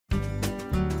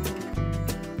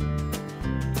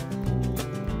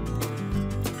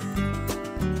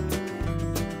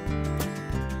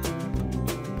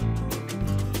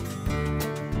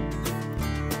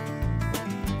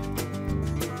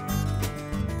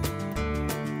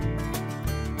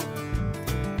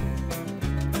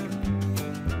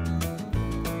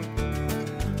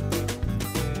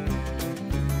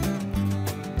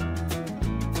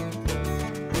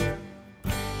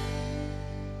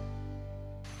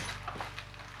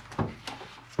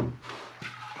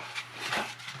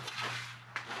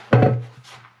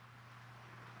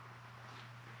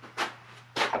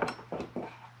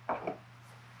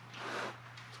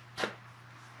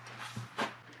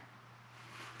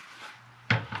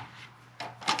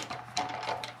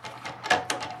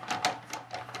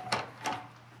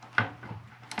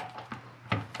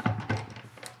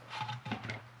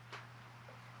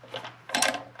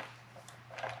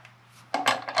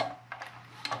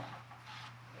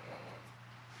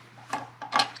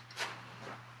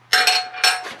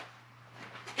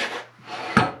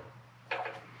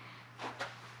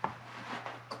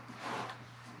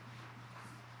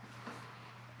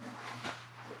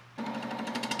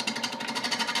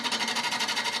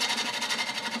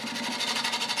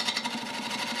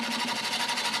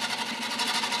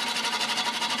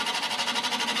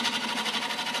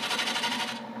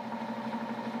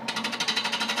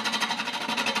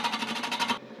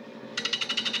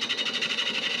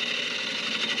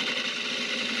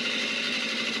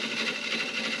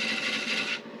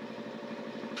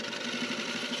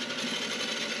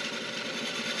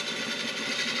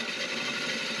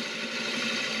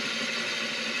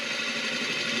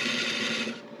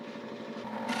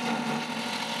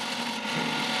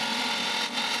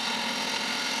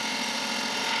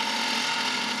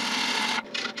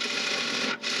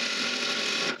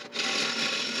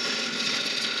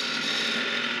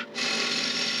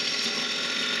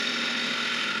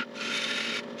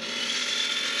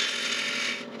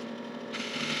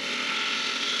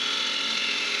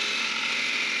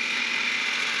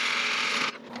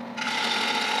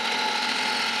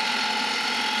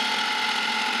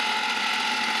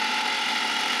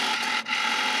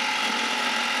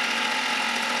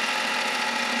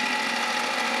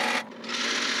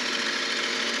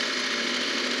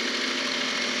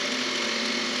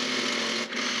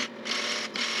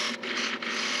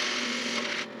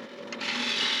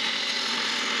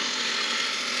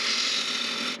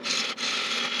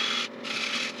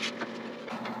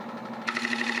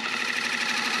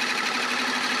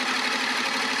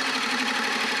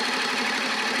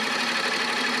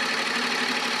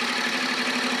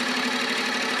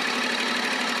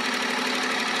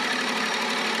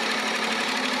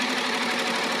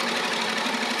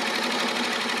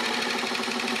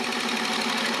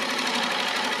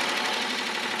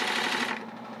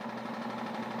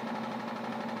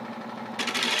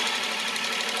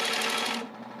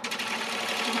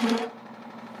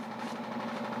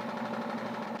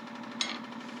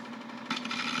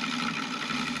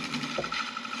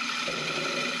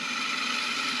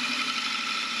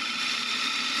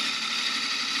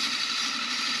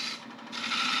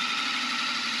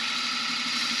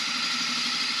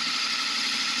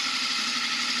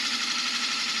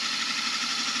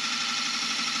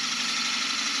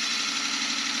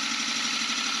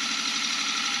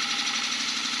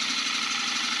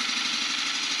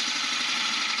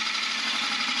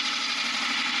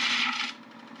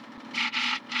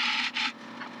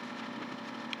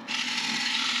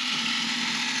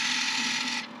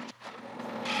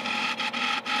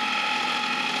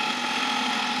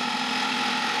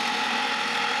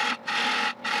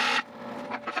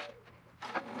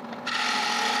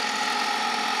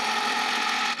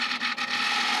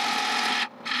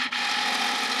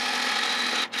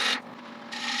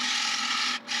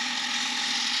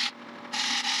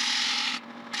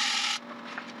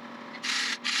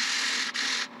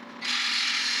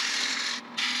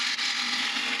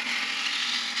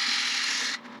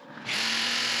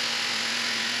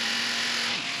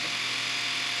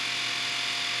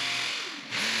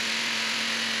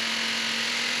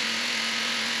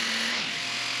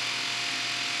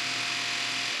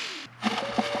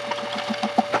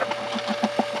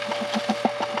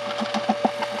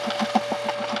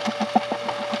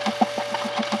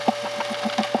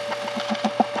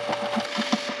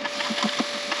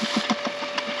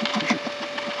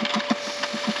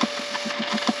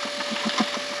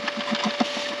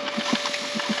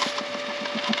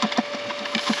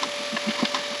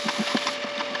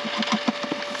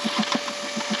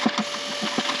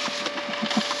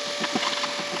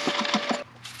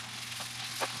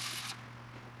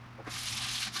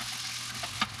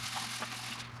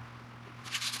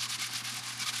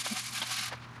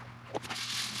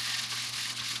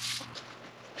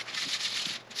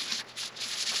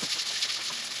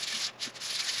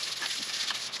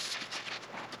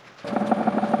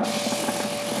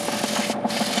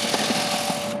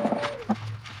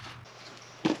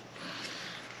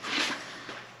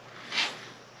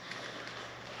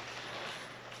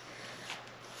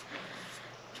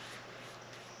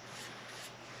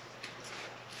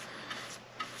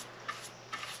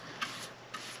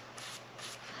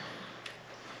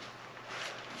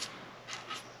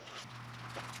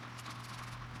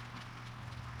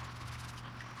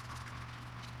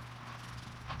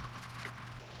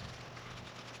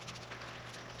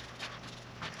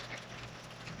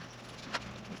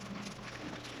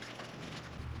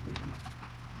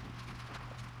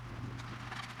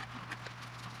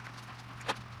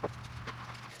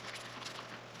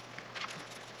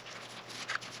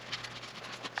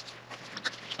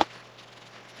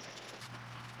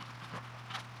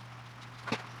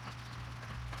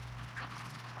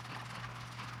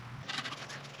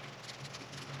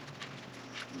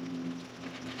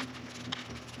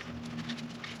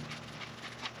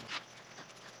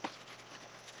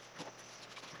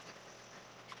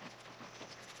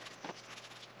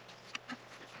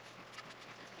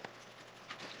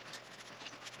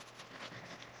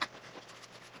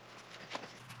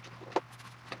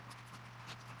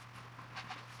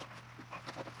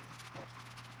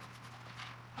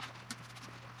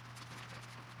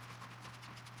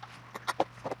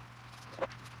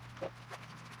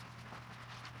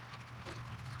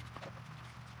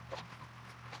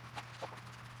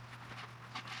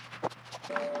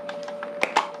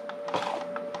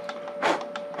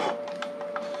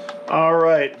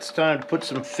right, it's time to put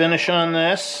some finish on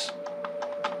this.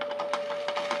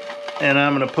 And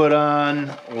I'm going to put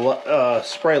on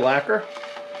spray lacquer.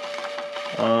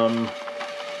 The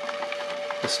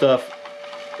stuff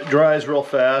dries real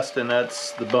fast, and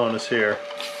that's the bonus here.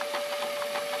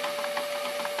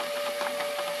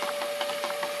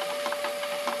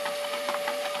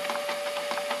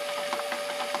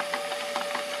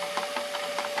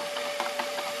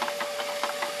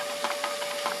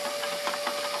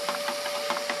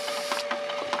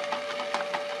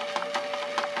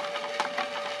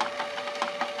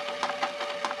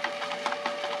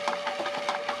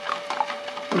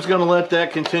 I'm just going to let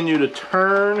that continue to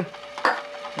turn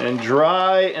and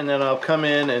dry, and then I'll come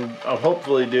in and I'll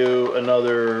hopefully do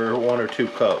another 1 or 2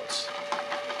 coats.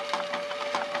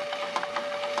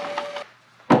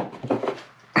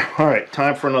 Alright,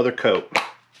 time for another coat.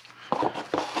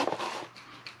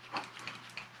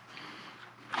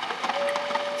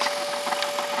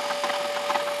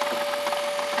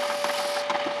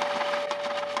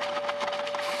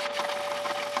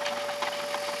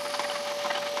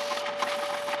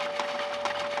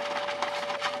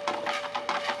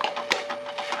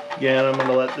 Again, I'm going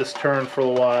to let this turn for a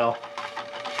while,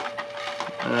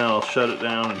 and then I'll shut it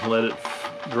down and let it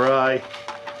dry.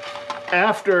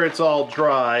 After it's all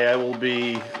dry, I will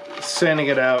be sanding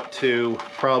it out to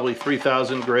probably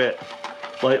 3000 grit,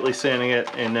 lightly sanding it,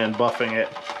 and then buffing it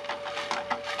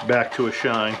back to a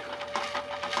shine.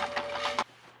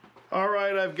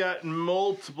 Alright, I've got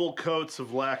multiple coats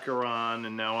of lacquer on,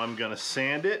 and now I'm going to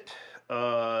sand it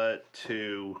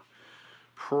to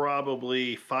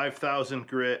probably 5000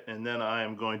 grit, and then I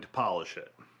am going to polish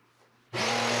it.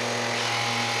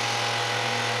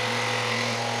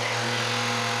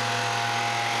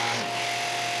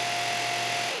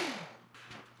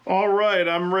 Alright,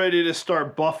 I'm ready to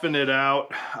start buffing it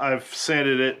out. I've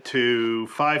sanded it to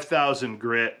 5000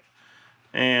 grit,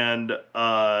 and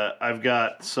I've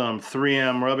got some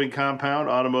 3M rubbing compound,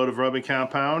 automotive rubbing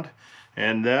compound,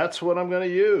 and that's what I'm going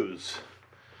to use.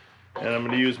 And I'm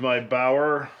going to use my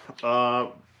Bauer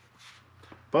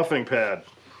buffing pad.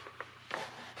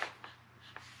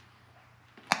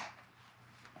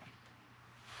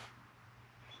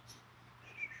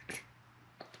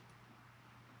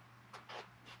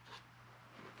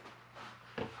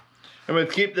 I'm going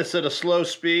to keep this at a slow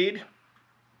speed.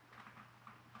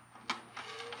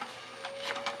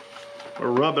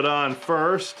 We'll rub it on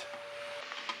first.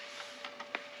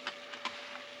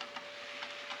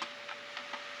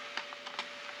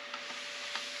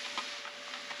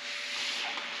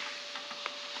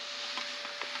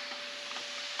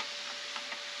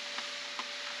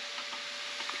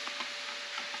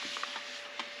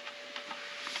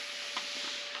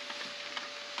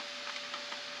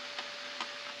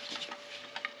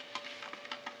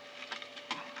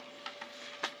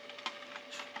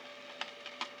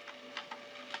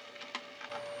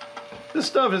 This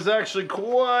stuff is actually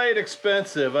quite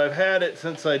expensive. I've had it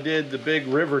since I did the big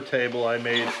river table I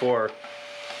made for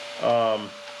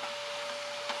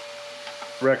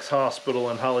Rex Hospital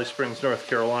in Holly Springs, North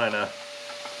Carolina.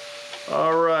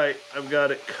 Alright, I've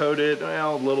got it coated.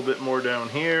 Well, a little bit more down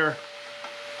here.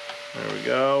 There we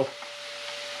go.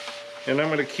 And I'm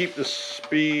going to keep the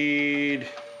speed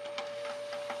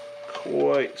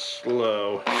quite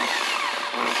slow.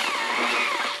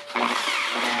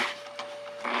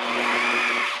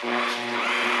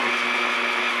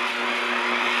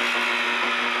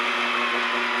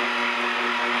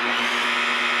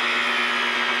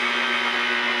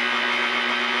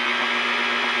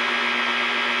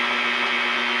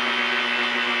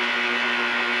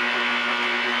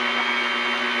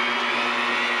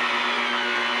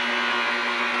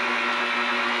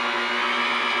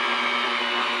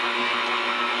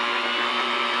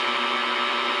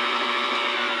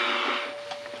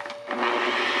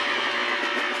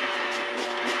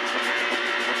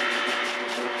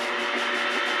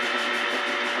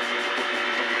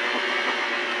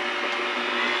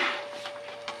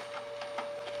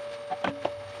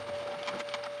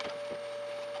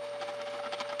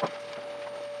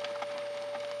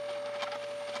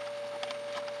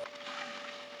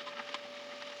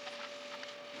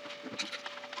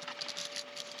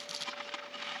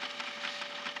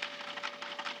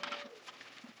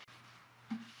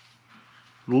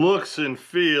 Looks and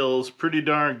feels pretty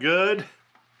darn good.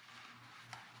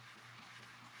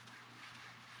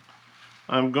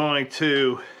 I'm going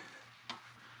to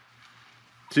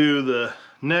do the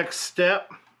next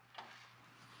step.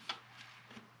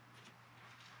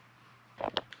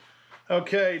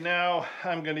 Okay, now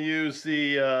I'm going to use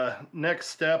the next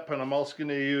step, and I'm also going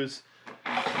to use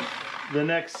the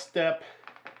next step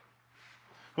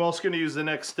I'm also going to use the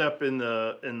next step in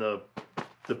the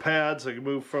pads. I can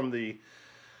move from the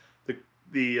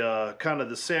kind of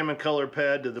the salmon color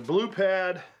pad to the blue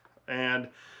pad, and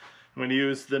I'm going to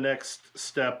use the next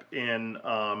step in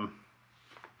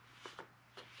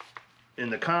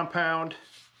the compound.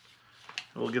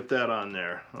 We'll get that on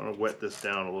there. I'm going to wet this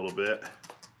down a little bit.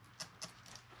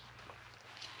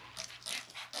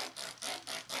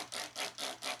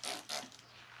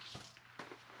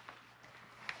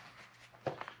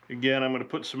 Again, I'm going to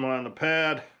put some on the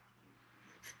pad.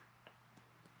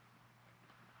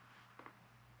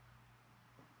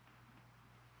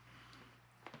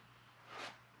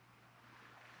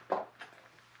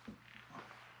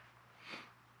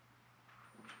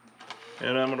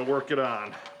 And I'm going to work it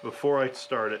on before I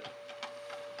start it.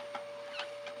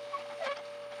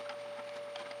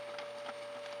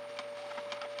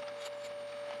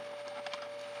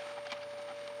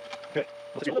 Okay,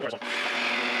 let's see what the first one.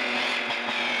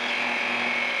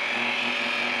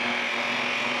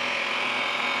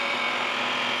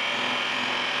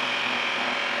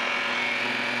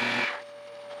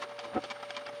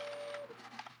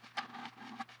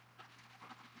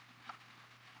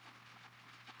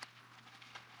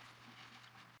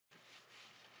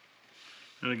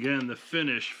 And again, the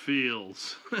finish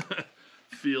feels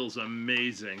feels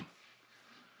amazing.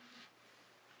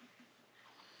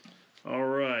 All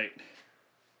right,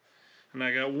 and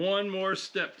I got one more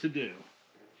step to do.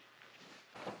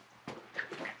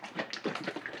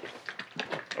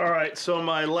 All right, so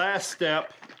my last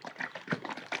step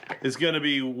is going to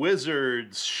be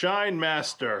Wizard's Shine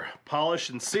Master Polish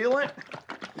and Sealant.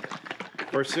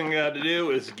 First thing I got to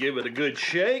do is give it a good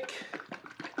shake.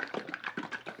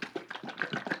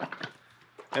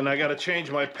 And I got to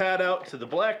change my pad out to the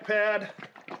black pad.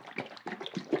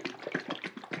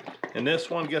 And this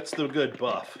one gets the good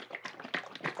buff.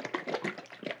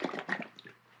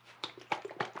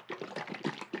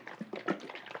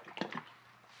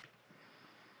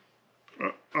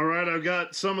 All right, I've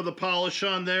got some of the polish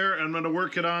on there. I'm going to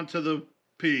work it onto the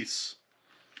piece.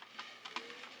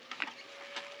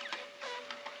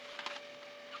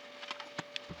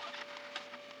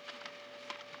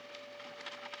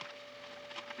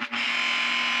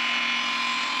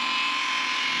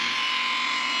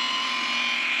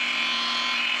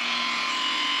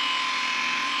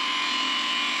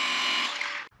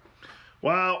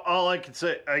 Wow, all I can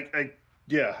say,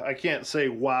 I can't say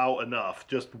wow enough.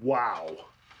 Just wow.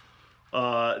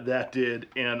 That did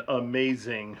an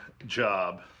amazing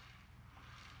job.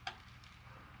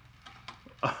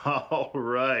 All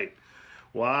right.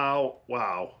 Wow,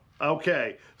 wow.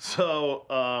 Okay,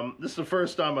 so this is the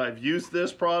first time I've used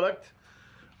this product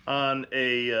on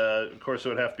a, of course it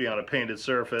would have to be on a painted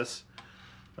surface,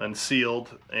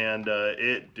 unsealed, and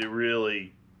it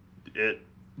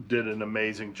did an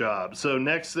amazing job. So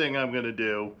next thing I'm going to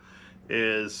do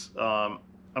is I'm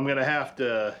going to have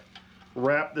to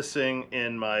wrap this thing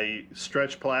in my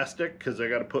stretch plastic, because I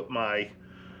got to put my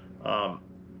I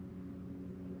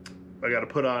got to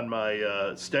put on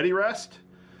my steady rest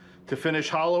to finish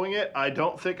hollowing it. I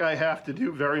don't think I have to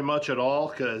do very much at all,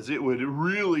 because it would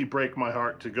really break my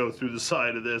heart to go through the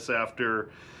side of this after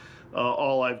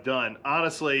all I've done.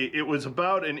 Honestly, it was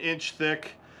about an inch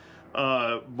thick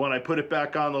when I put it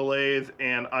back on the lathe,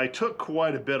 and I took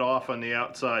quite a bit off on the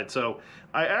outside, so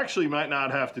I actually might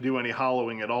not have to do any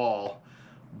hollowing at all.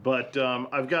 But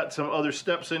I've got some other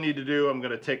steps I need to do. I'm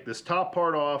going to take this top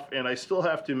part off, and I still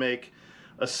have to make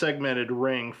a segmented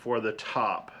ring for the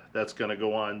top that's going to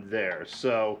go on there.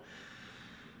 So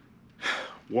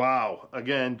wow,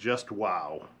 again, just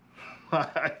wow.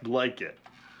 I like it.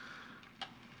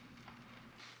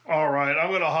 All right, I'm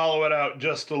going to hollow it out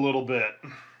just a little bit.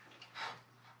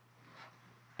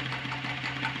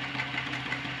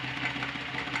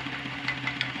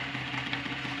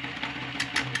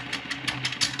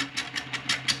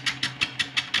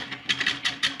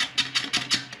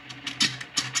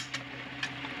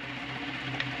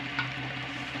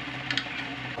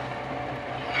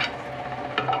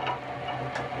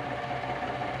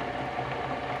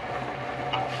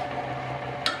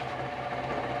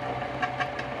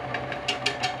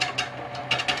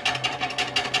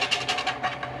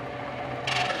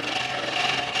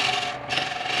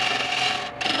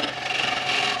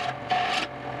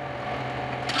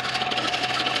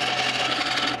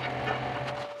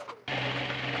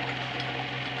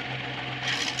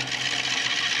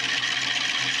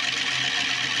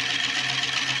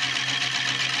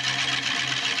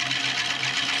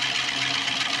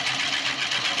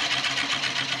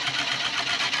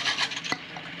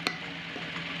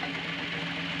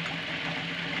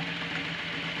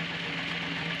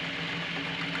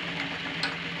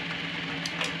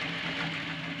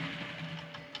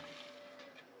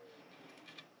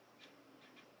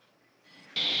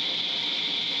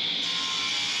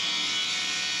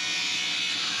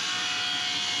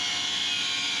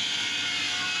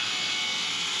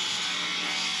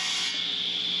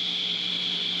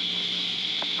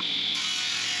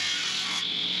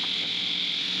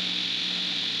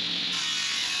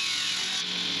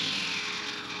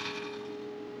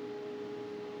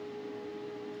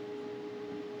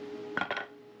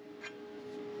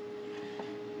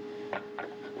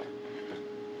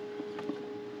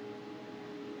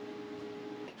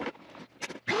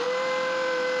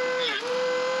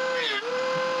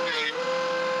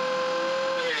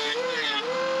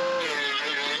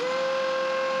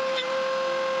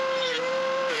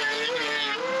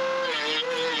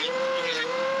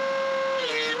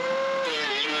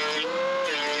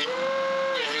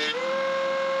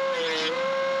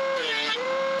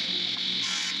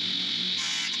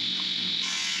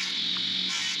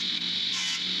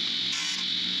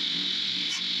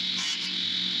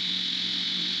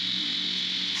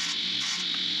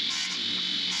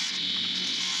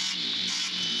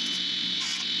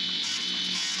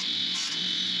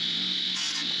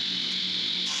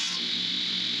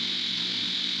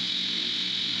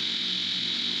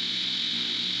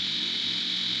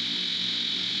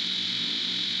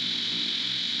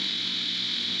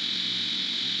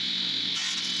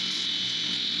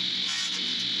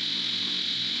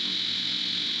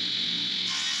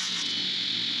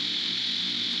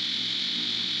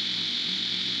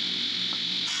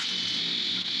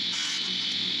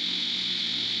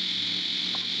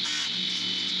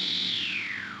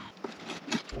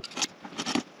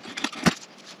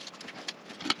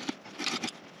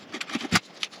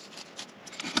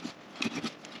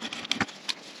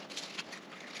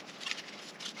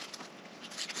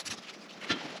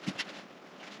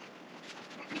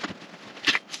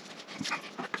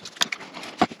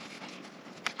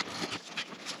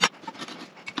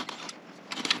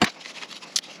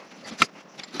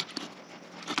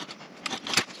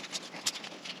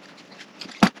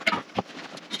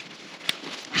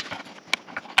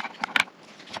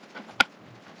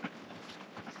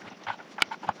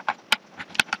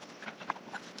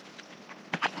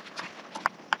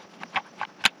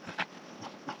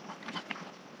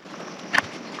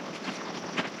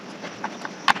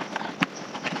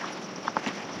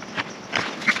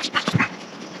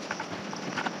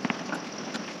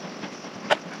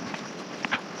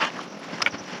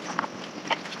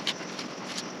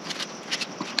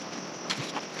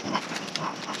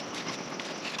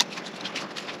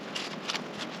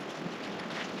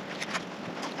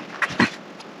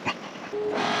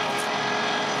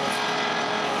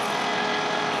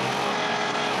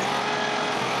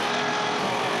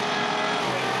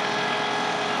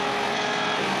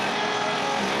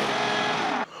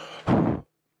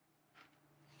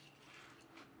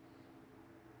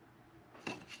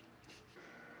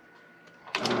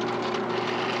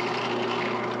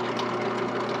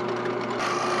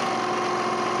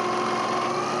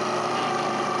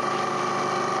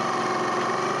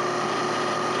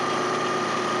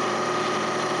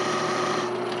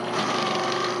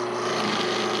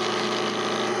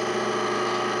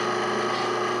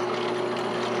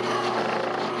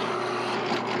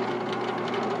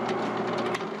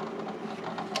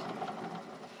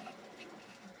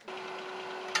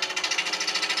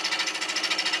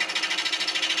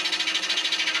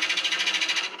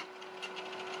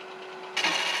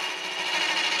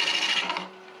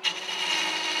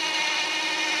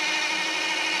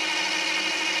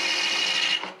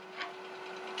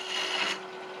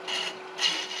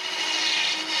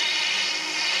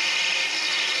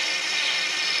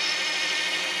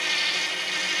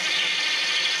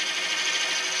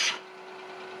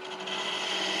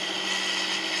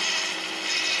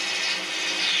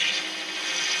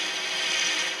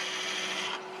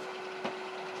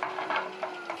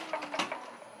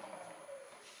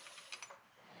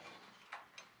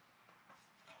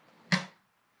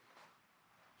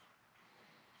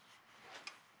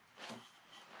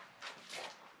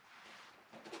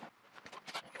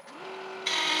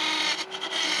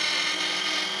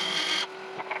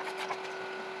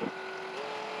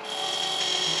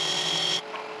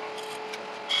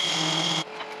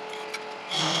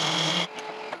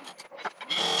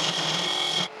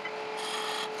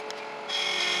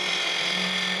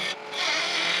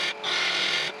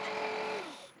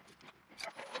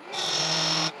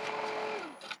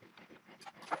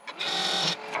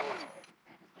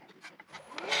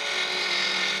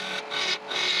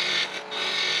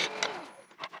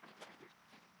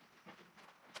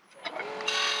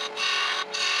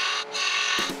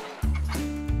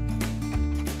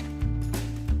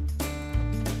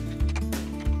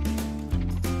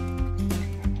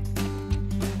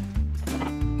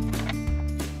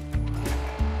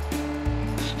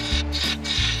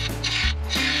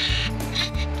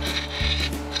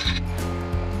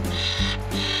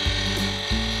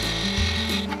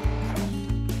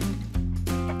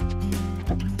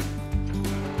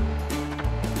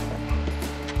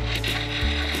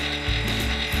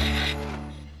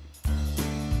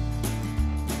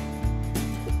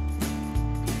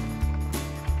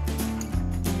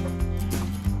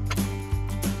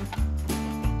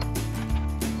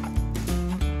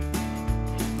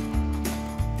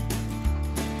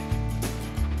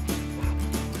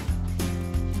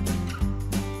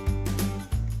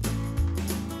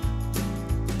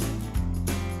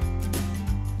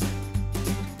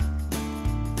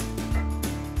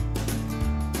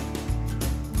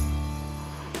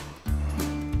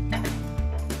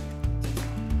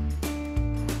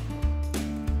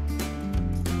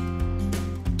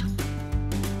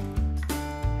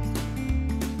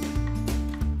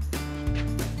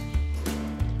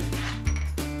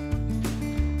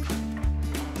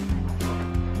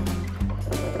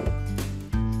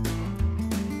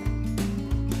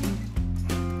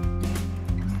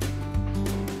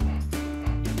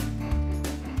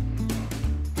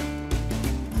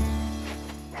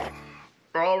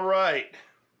 All right.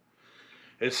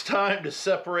 It's time to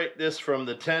separate this from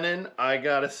the tenon. I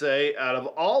gotta say, out of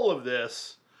all of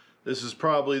this, this is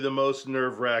probably the most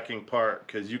nerve-wracking part,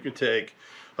 because you can take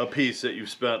a piece that you've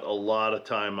spent a lot of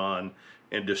time on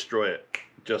and destroy it,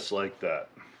 just like that.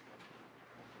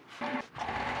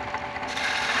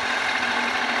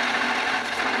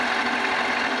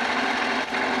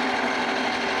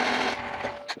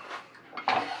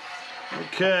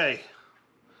 Okay,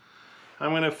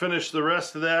 I'm gonna finish the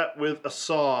rest of that with a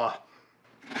saw.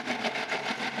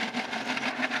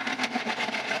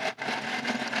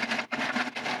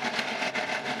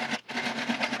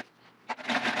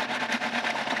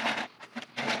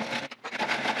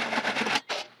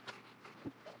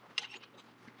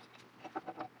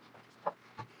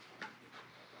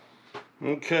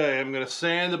 Okay, I'm going to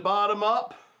sand the bottom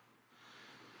up,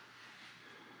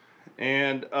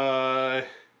 and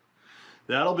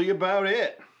that'll be about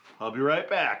it. I'll be right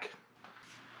back.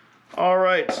 All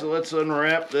right, so let's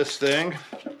unwrap this thing.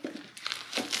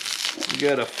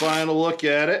 Get a final look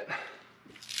at it.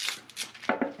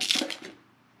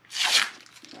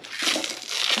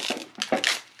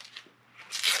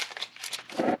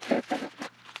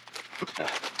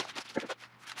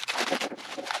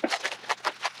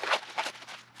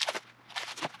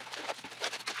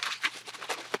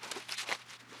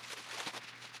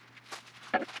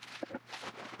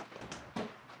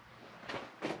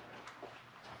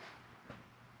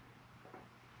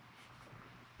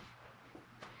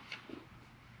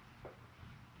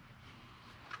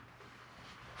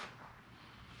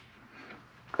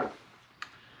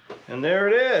 And there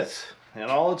it is, in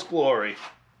all its glory.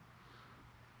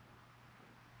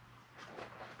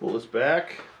 Pull this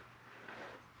back.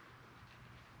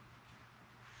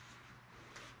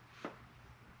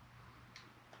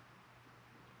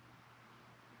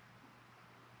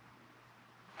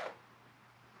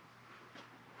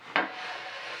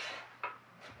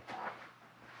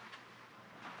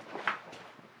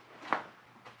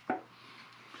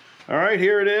 All right,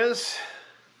 here it is.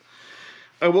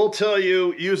 I will tell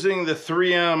you, using the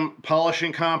 3M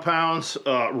polishing compounds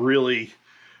really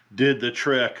did the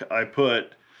trick. I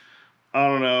put, I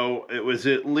don't know, it was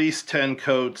at least 10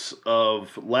 coats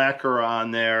of lacquer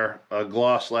on there, a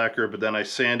gloss lacquer, but then I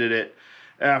sanded it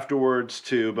afterwards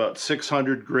to about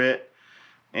 600 grit,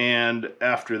 and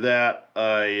after that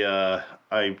I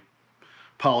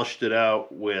polished it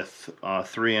out with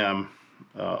 3M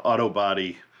auto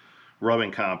body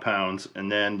rubbing compounds,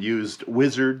 and then used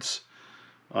Wizards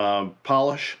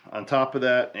polish on top of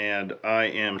that, and I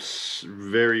am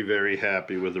very, very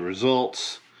happy with the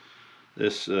results.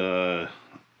 This, I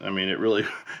mean, it really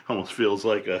almost feels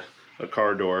like a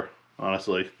car door,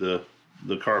 honestly, the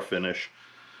car finish.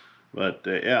 But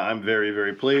yeah, I'm very,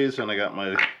 very pleased, and I got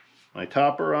my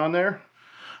topper on there.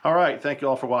 All right, thank you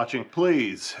all for watching.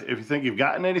 Please, if you think you've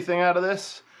gotten anything out of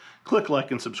this, click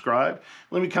like and subscribe.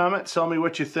 Leave me comments, tell me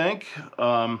what you think.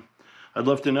 I'd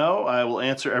love to know. I will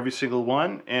answer every single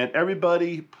one. And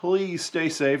everybody, please stay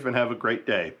safe and have a great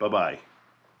day. Bye-bye.